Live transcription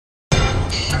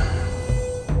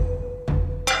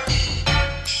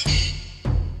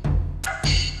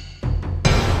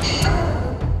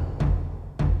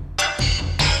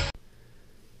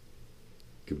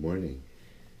Good morning.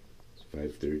 It's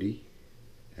 5:30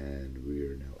 and we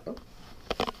are now up.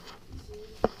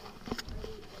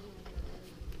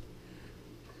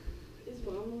 Is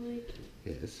Mom awake?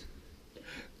 Yes.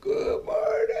 Good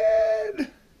morning!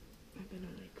 I've been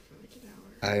awake for like an hour.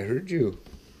 I heard you.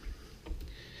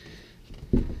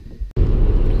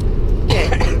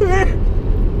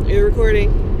 You're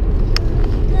recording.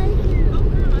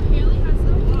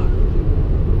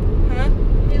 Huh?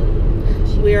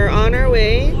 We are on our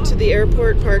way to the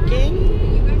airport parking.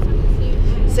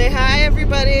 Say hi,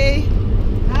 everybody.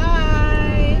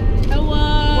 Hi.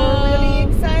 Hello. We're really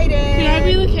excited. Can I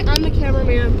be I'm the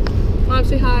cameraman. Mom,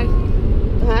 say hi.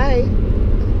 Hi.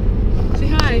 Say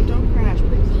hi. Don't crash,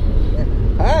 please.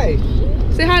 Hi!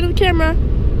 Say hi to the camera.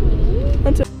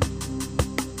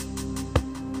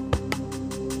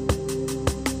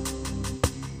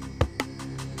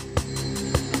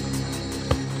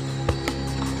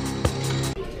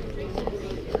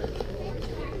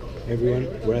 Everyone,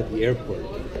 we're at the airport.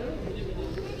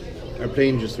 Our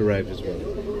plane just arrived as well.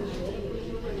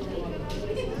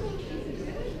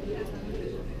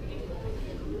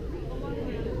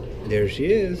 There she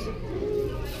is.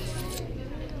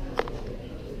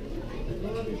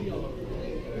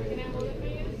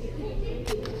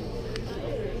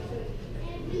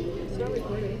 It's not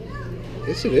recording.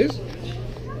 Yes, it is.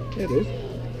 Yeah, it is.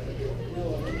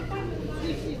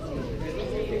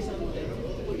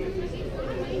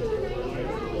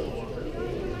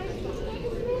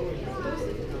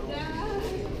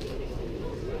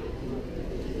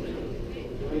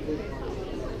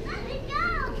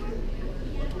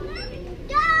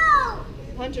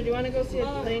 Hunter, do you want to go see a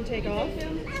plane take off? Do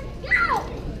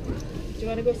you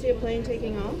want to go see a plane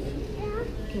taking off?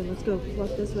 Okay, let's go. Walk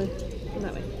this way. Go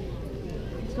that way.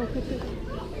 Let's go quickly.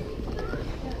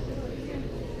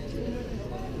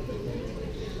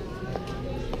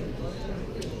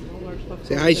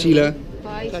 Say hi, Sheila.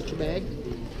 Hi. Got your bag?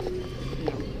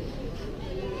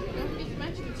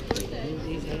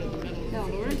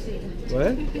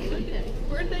 What?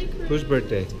 Whose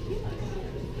birthday?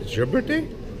 It's your birthday?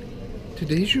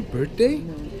 Today's your birthday?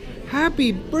 No.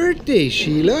 Happy birthday,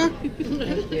 Sheila!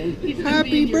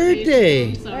 Happy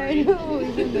birthday! I know,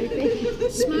 he's in my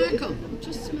face. Smack him.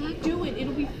 Just smack. Do it.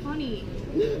 It'll be funny.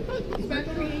 Start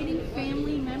creating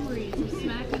family memories of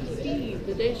smacking Steve.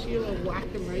 The day Sheila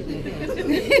whacked him right in the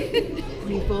head.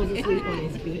 When he falls asleep on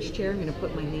his beach chair, I'm going to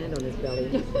put my hand on his belly.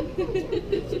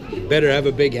 Better have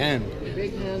a big hand.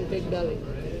 Big hand, big belly.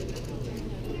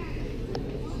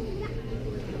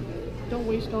 Don't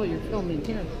waste all your filming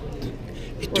here.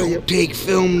 It don't take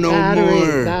film no Battery,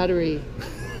 more. battery.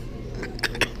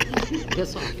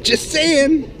 Piss off. Just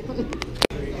saying.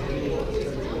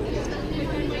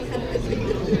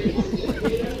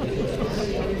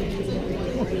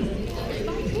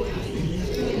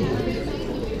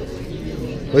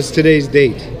 What's today's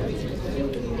date?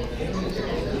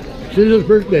 Sheila's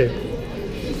birthday,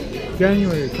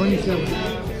 January 27th.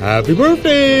 Happy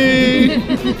birthday!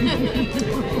 Happy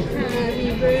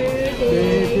birthday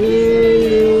to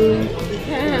you.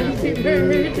 Happy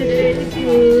birthday to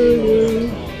you.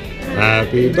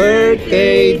 Happy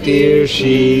birthday, dear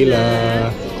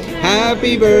Sheila.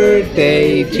 Happy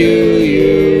birthday to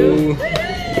you.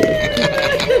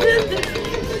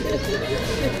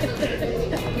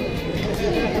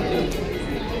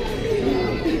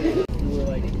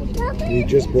 We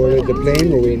just boarded the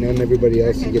plane. We're waiting on everybody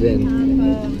else to get in.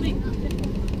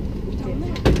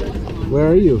 Where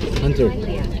are you, Hunter?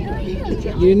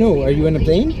 You know, are you in a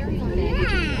plane?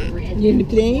 You in the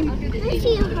plane?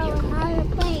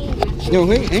 No,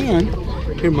 wait, hang on.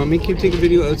 Here, Mommy, can you take a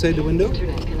video outside the window?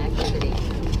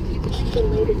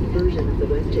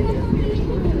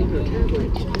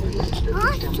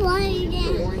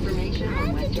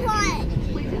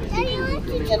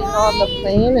 Getting on the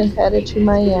plane and headed to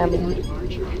Miami.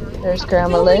 There's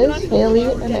Grandma Liz, Haley,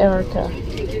 and Erica.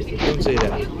 Don't say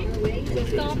that.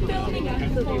 Stop filming us.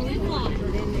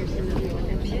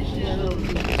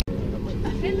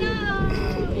 Hello.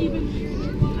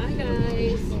 Hi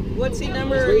guys. What seat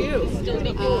number are you?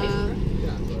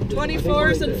 24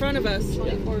 is in front of us.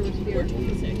 24 was here.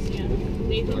 26, yeah.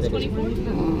 Nathan's 24?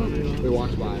 We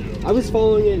walked by. I was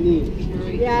following it neat.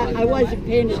 Yeah, I wasn't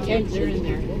paying attention. They're in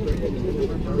there.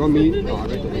 You want me? Oh, right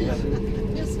there.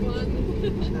 This one.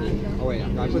 Oh, wait,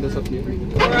 can I put this up to you?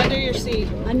 Or under your seat.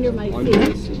 Under my Under seat.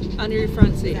 this seat. Under your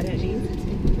front seat.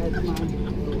 That's mine.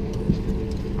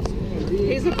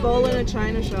 He's a bull in a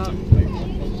china shop.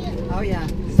 Oh yeah.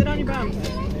 Sit on your bum.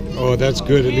 Oh, that's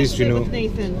good. At least you Sit know. with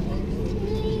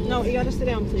Nathan. No, you gotta sit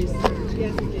down, please.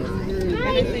 Yes, please. And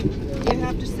I think you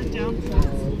have to sit down.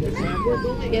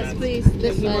 Yes, please.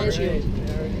 This side.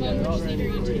 I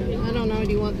don't know.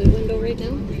 Do you want the window right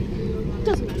now?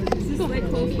 Doesn't matter. This is like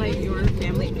close like your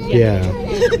family. Yeah.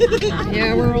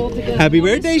 Yeah, we're all together. Happy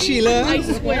birthday, Sheila. I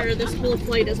swear this whole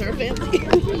flight is our family.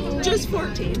 Just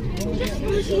 14.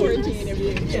 Just 14 of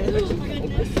you.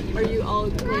 Yeah. Are you all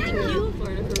going to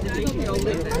Florida for vacation? You'll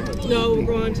live there? No, we're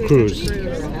going to Cruise. Are you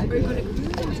going to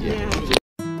cruise? Yeah.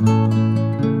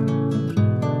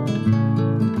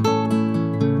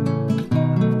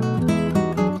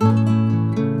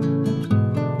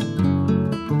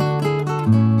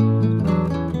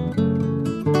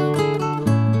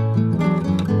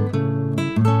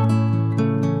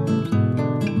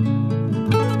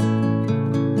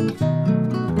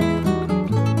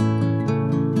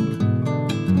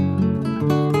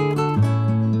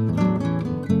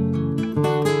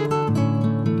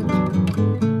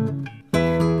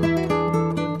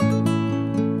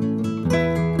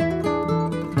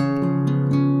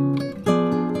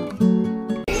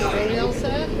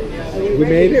 We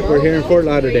made it. We're here in Fort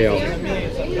Lauderdale.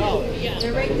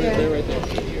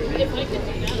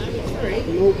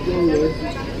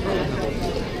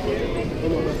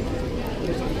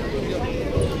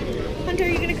 Hunter, are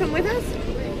you gonna come with us?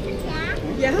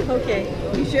 Yeah. Yeah? Okay.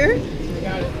 You sure?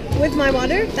 With my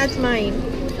water? That's mine.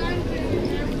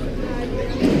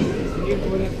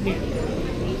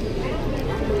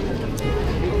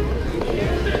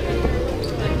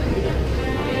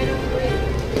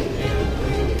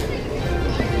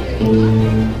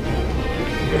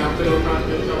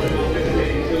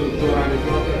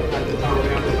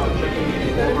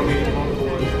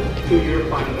 To your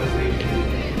final destination.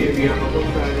 If you have a book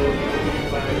bag or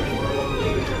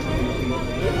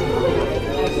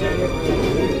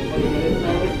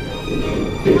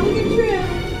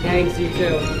Thanks, you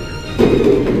too.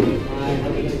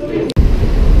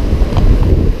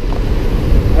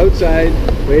 Outside,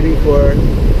 waiting for.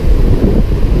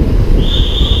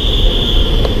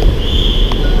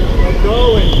 I'm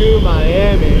going to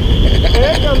Miami.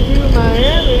 Welcome to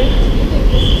Miami.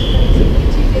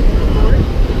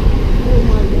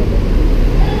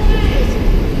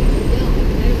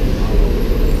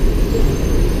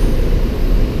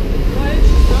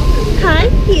 High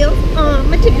heels on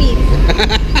my tibbies.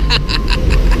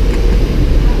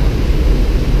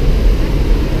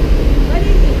 Why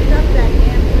did you stop that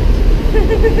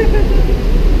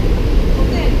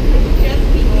just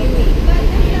beating me.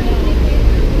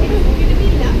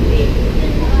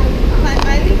 I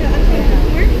think I'm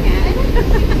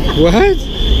What?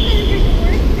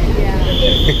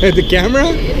 The camera?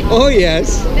 Oh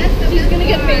yes. She's gonna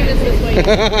get famous this way.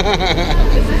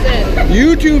 This is it.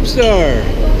 YouTube star.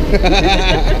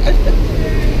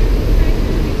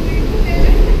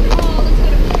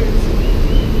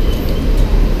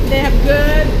 They have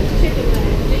good chicken legs.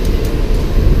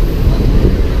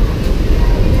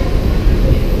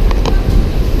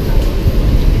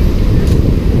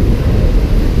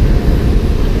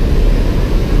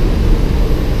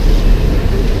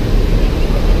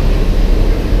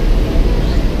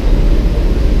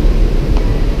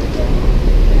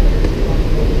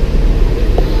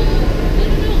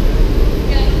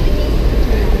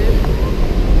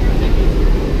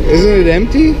 Isn't it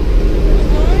empty?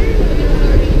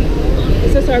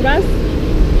 Is this our bus?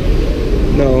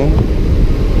 No.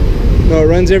 No, it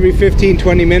runs every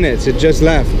 15-20 minutes. It just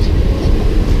left.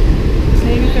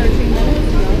 Maybe 13 minutes.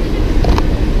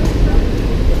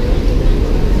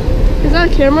 Is that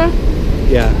a camera?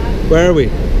 Yeah. Where are we?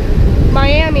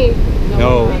 Miami,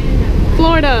 No.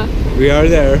 Florida. We are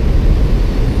there.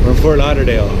 We're in Fort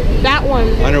Lauderdale. That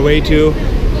one. On our way to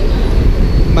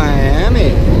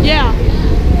Miami. Yeah.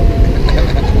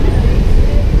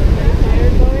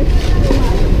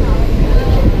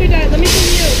 Here, Dad, let me film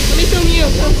you. Let me film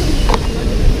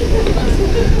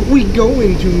you. We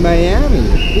going to Miami.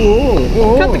 Whoa,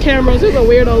 whoa. Cut the cameras. There's a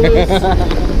weirdo loose.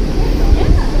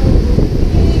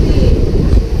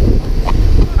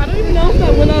 I don't even know if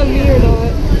that went on me or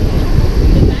not.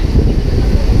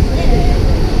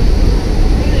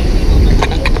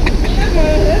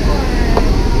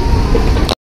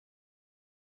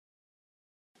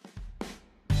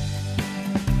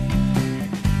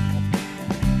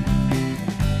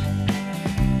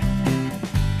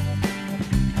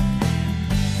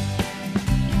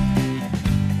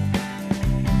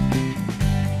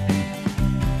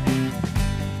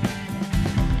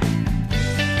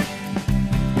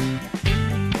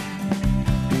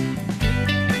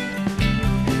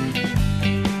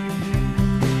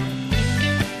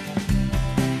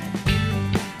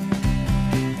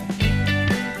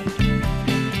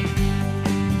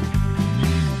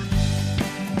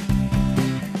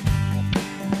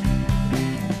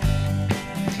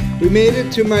 We made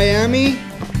it to Miami.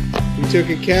 We took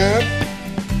a cab.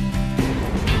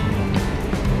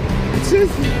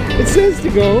 It says to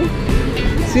go.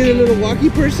 See the little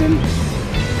walkie person?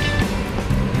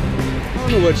 I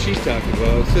don't know what she's talking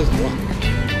about. It says walk.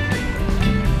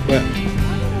 But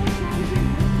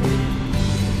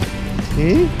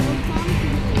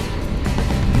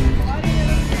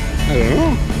I don't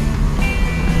know.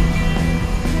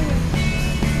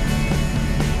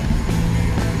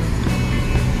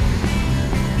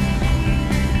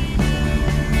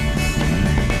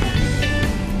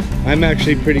 I'm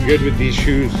actually pretty good with these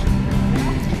shoes.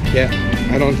 Yeah,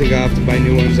 I don't think I'll have to buy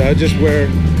new ones. I'll just may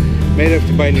have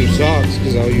to buy new socks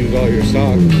because I'll use all your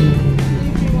socks.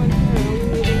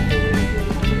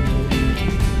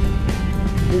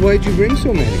 Well, why'd you bring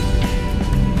so many?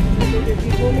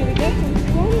 You told me to get some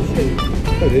shoes.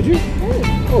 Oh, did you?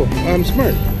 Yeah. Oh, I'm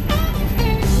smart.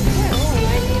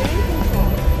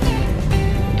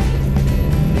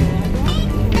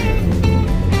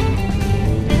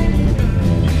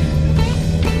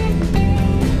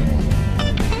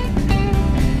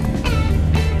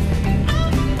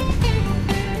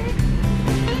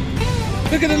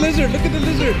 Look at the lizard, look at the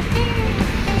lizard.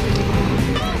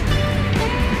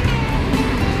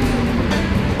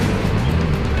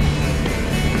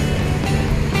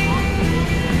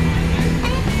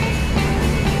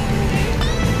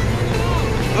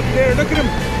 Up there, look at him.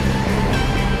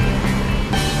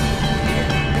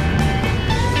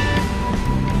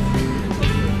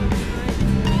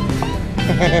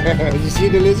 You see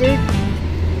the lizard?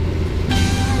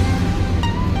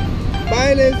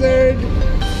 Bye, lizard.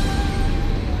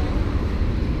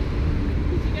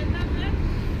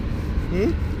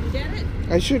 You get it?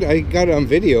 I got it on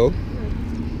video.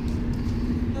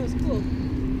 That was cool.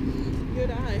 Good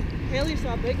eye. Haley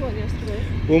saw a big one yesterday.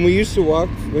 When we used to walk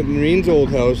with Noreen's old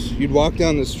house, you'd walk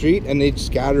down the street and they'd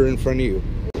scatter in front of you.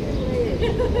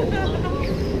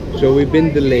 So we've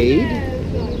been delayed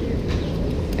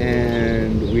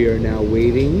and we are now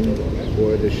waiting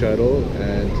for the shuttle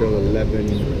until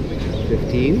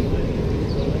 11:15.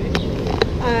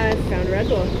 I found a Red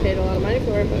Bull. Paid a lot of money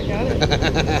for it, but I got it.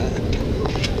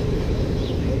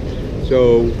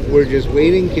 So we're just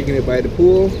waiting, kicking it by the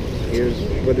pool. Here's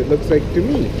what it looks like to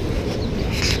me.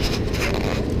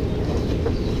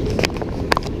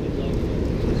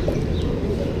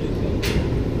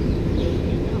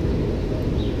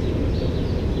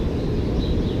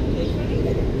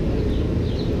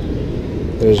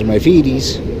 Those are my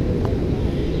feedies.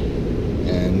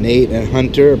 And Nate and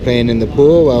Hunter are playing in the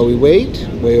pool while we wait.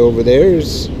 Way over there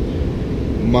is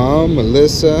Mom,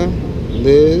 Melissa,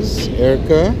 Liz,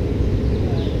 Erica.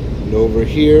 And over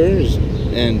here is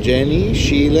and Jenny,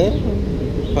 Sheila,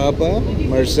 Papa,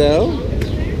 Marcel.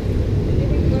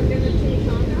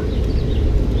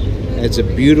 It's a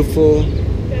beautiful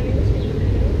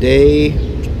day,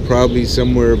 probably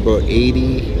somewhere about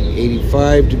 80,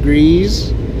 85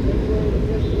 degrees.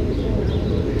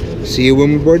 See you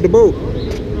when we board the boat.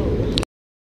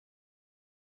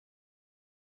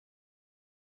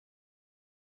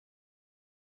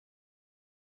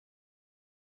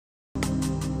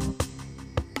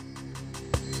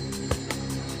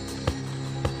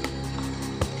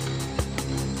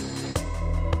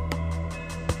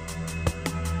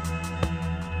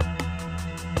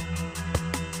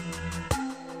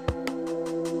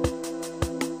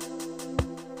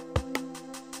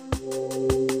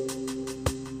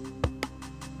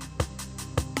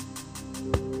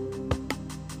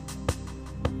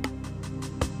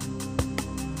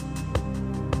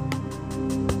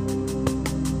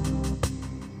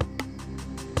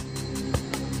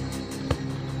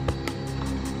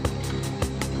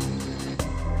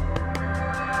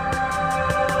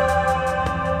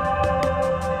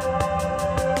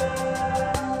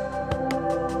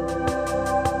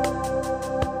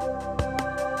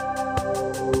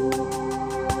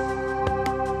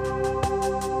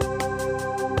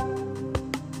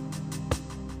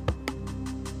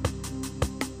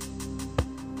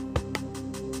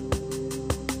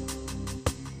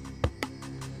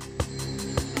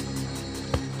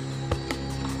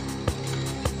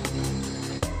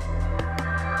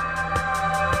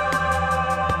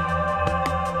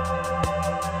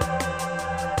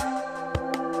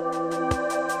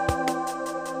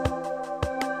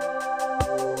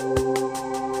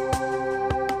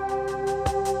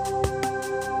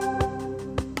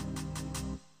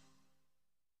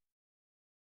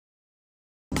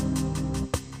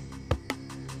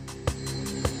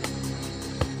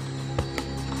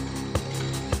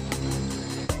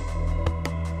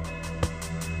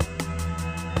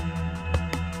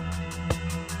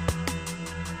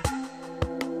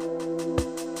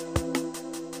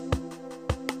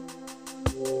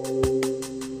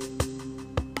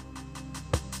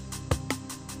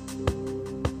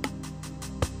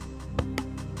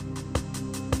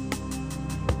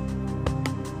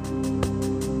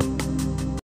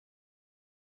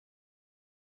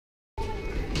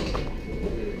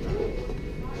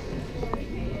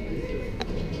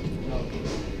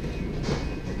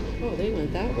 They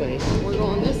went that way. We're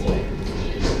going this way.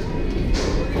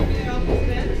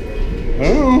 I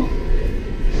don't know.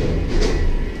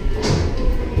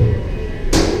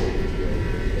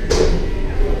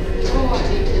 Oh, I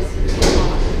think this is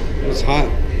hot. It's hot.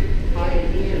 Hot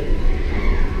in here.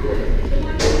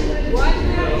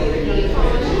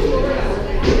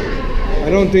 I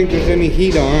don't think there's any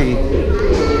heat on.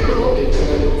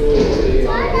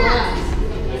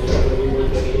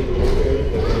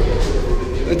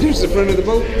 There's the front of the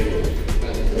boat.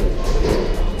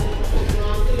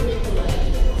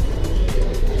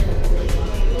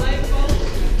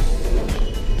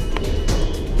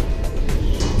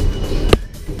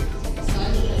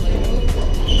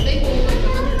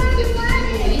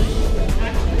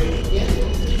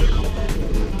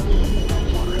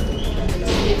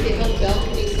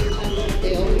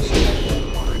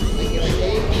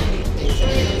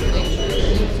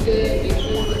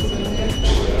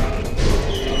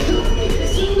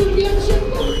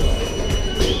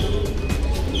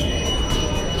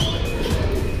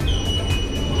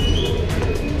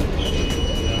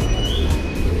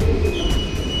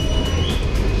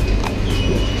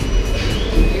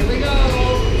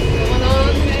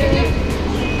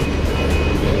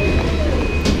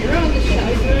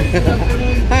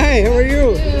 Hi, how are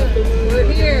you? We're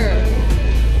here.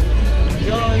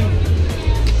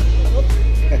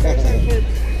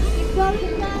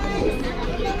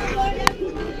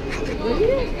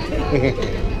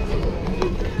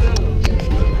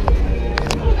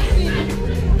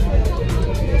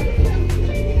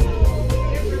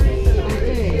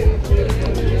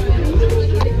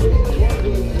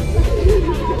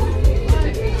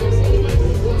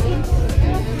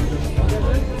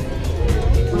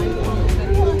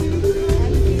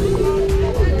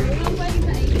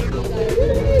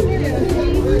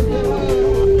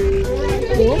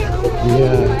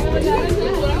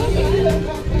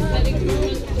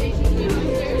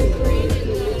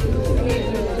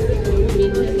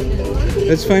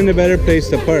 Let's find a better place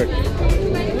to park. We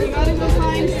gotta go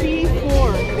find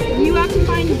C4. You have to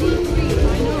find D3.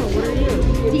 I know. Where are you?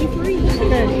 D3.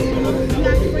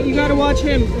 Okay. You gotta watch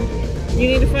him. You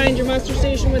need to find your muster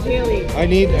station with Haley. I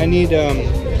need okay.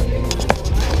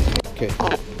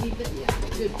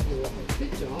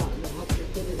 Good job.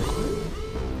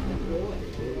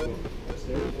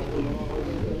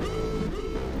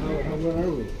 Where are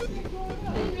we?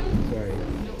 Sorry.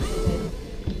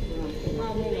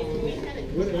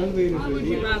 What elevator do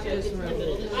we Wrap this around.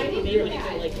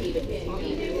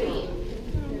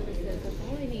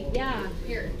 Yeah,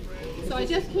 here. So I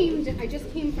just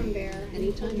came from there.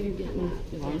 Anytime you're getting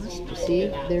lost, see,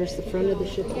 there's the front of the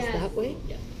ship is that way.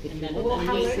 If you look on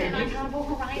this side, Carnival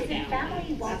Horizon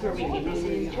family, welcome aboard. This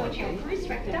is Georgia Cruise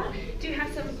Director. Do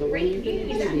have some great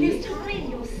news. This time,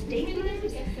 your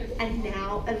staterooms are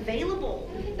now available.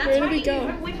 That's right. If you're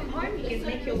away from home, you can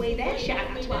make your way there. Shout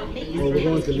out to our ladies. Oh, we're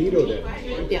going to Lido then.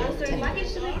 yeah, Also,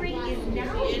 luggage delivery is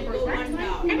now in progress and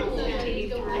will continue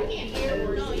through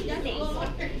here.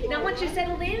 Now, once you're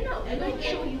settled in, make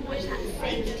sure you watch that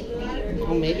safe TV.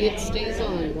 well, maybe it stays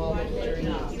on while we're in.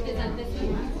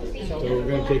 So we're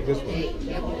going to take this one.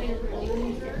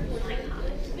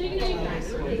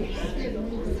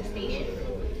 Station.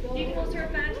 You can also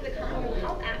refer to the Carnival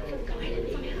Help app for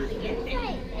guidance on how to get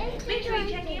there. Make sure you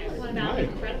check in with one of our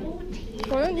incredible team.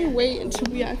 Why don't you wait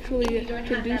until we actually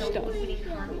can do stuff?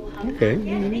 Okay,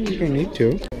 you don't need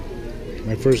to.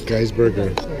 My first Guy's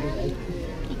Burger.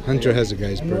 Hunter has a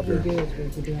Guy's Burger.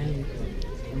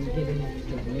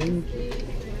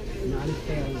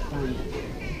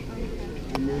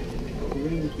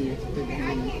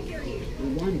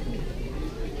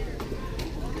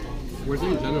 Where's the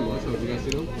lieutenant Melissa? Have you guys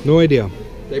seen them? No idea.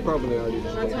 They probably already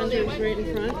just That's Hunter's right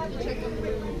in front.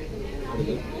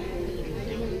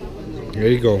 There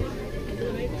you go.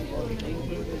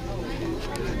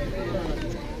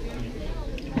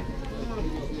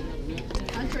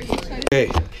 Okay,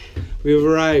 we've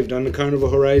arrived on the Carnival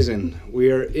Horizon.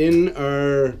 We are in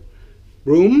our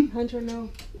room Hunter, no.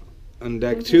 on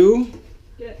deck 2.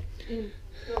 Get in.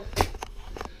 Go.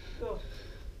 Go.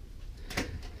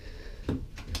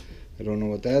 I don't know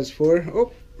what that's for.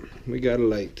 Oh, we got a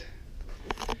light.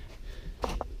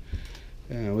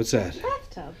 What's that?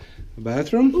 Bathtub. A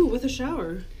bathroom? Ooh, with a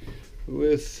shower.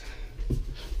 With...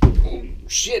 Oh,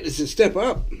 shit, it's a step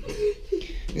up.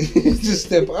 It's a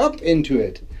step up into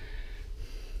it.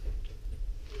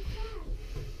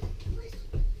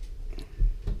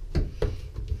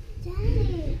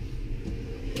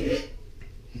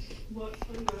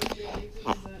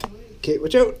 Okay,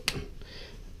 watch out.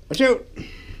 Watch out.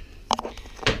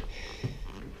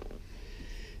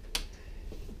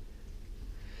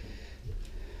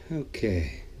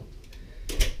 Okay.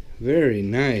 Very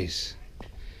nice.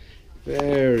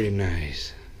 Very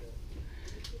nice.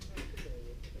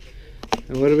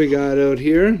 And what do we got out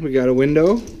here? We got a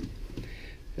window.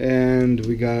 And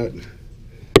we got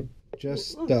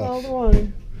just Look, all stuff. the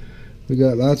water. We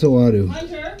got lots of water.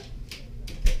 Hunter?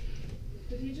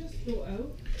 Did he just go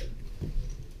out?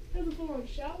 There's a full-on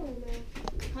shower in there.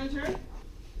 Hunter?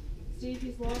 Steve,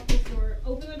 he's locked this door.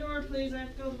 Open the door, please. I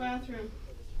have to go to the bathroom.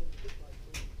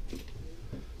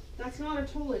 That's not a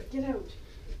toilet. Get out.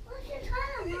 What's your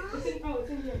toilet, Mom? It's in, oh, it's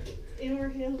in here. In where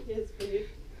Hale is, babe.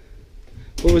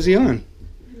 What was he on?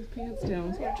 His pants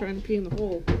down. So I'm trying to pee in the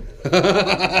hole.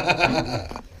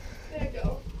 There you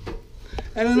go.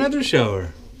 And another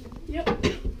shower. Yep.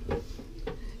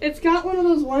 It's got one of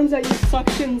those ones that use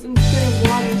suctions instead of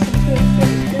water, so it's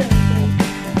good.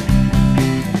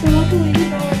 So luckily you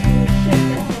know I can shake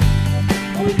it off.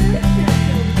 Oh, there is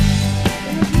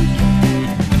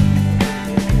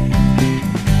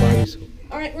Body soap.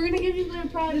 Alright, we're gonna give you the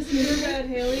prize. This is your bed,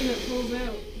 Haley, and it pulls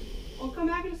out. I'll come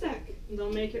back in a sec. And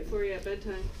they'll make it for you at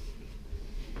bedtime.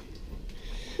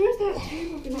 Where's that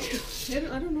table?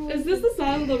 I don't know. Is this the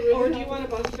size of the room? Or do you want a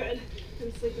bunk bed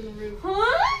and sleep in the room?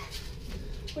 Huh?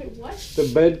 Wait, what?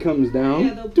 The bed comes down.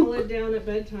 Yeah, they'll pull it down at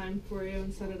bedtime for you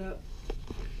and set it up.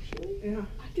 Yeah.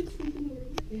 I can sleep in the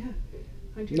room. Yeah.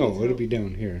 Hunter No, needs it'll help. be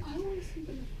down here. I don't want to sleep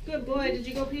in the Good boy. Did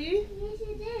you go pee? Yes,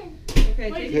 I did.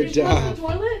 Okay. Wait, Take did Good you job. flush the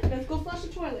toilet? Let's go flush the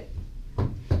toilet.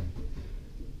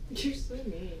 You're so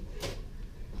mean.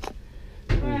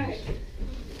 Alright.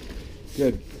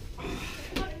 Good.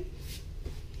 Alright.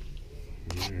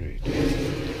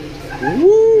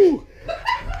 Woo!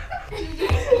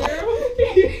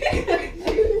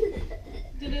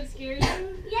 Did it scare you?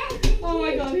 Yes. Oh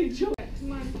my god, he jumped.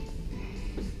 Come on.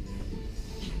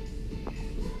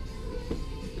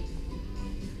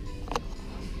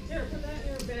 Here, put that in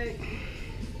your bag.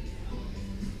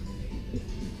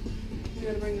 We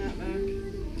gotta bring that back.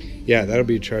 Yeah, that'll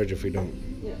be a charge if we don't.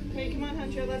 Yeah. Okay, come on,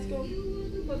 Hunter. Let's go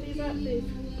put these up, please.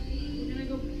 We're gonna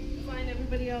go find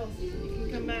everybody else. You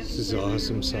can come back. This is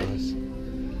awesome sauce.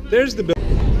 There's the bill.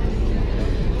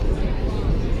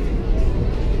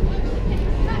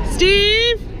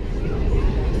 Steve!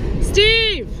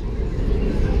 Steve!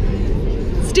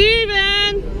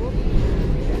 Steven!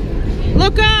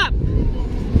 Look up!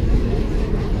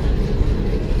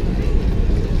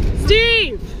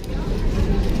 Steve!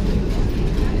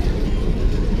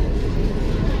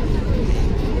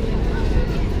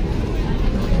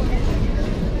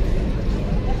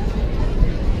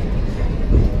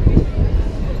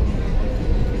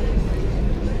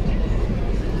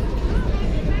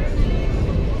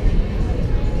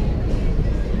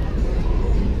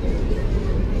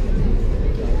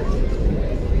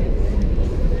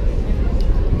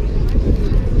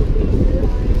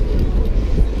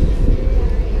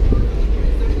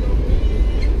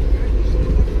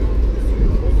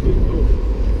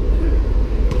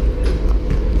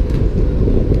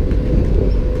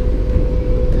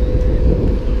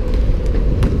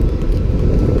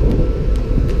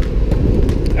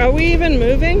 Are we even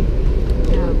moving?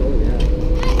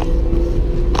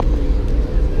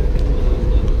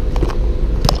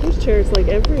 There's chairs like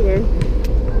everywhere.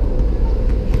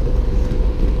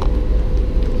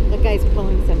 That guy's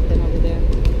pulling something over there.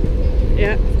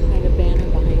 Yeah. Kind of banner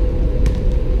behind him.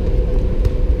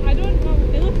 I don't know.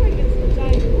 It looks like it's a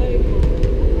giant plane.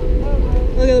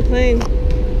 Look at the plane.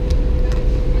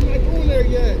 I'm not going there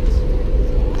yet.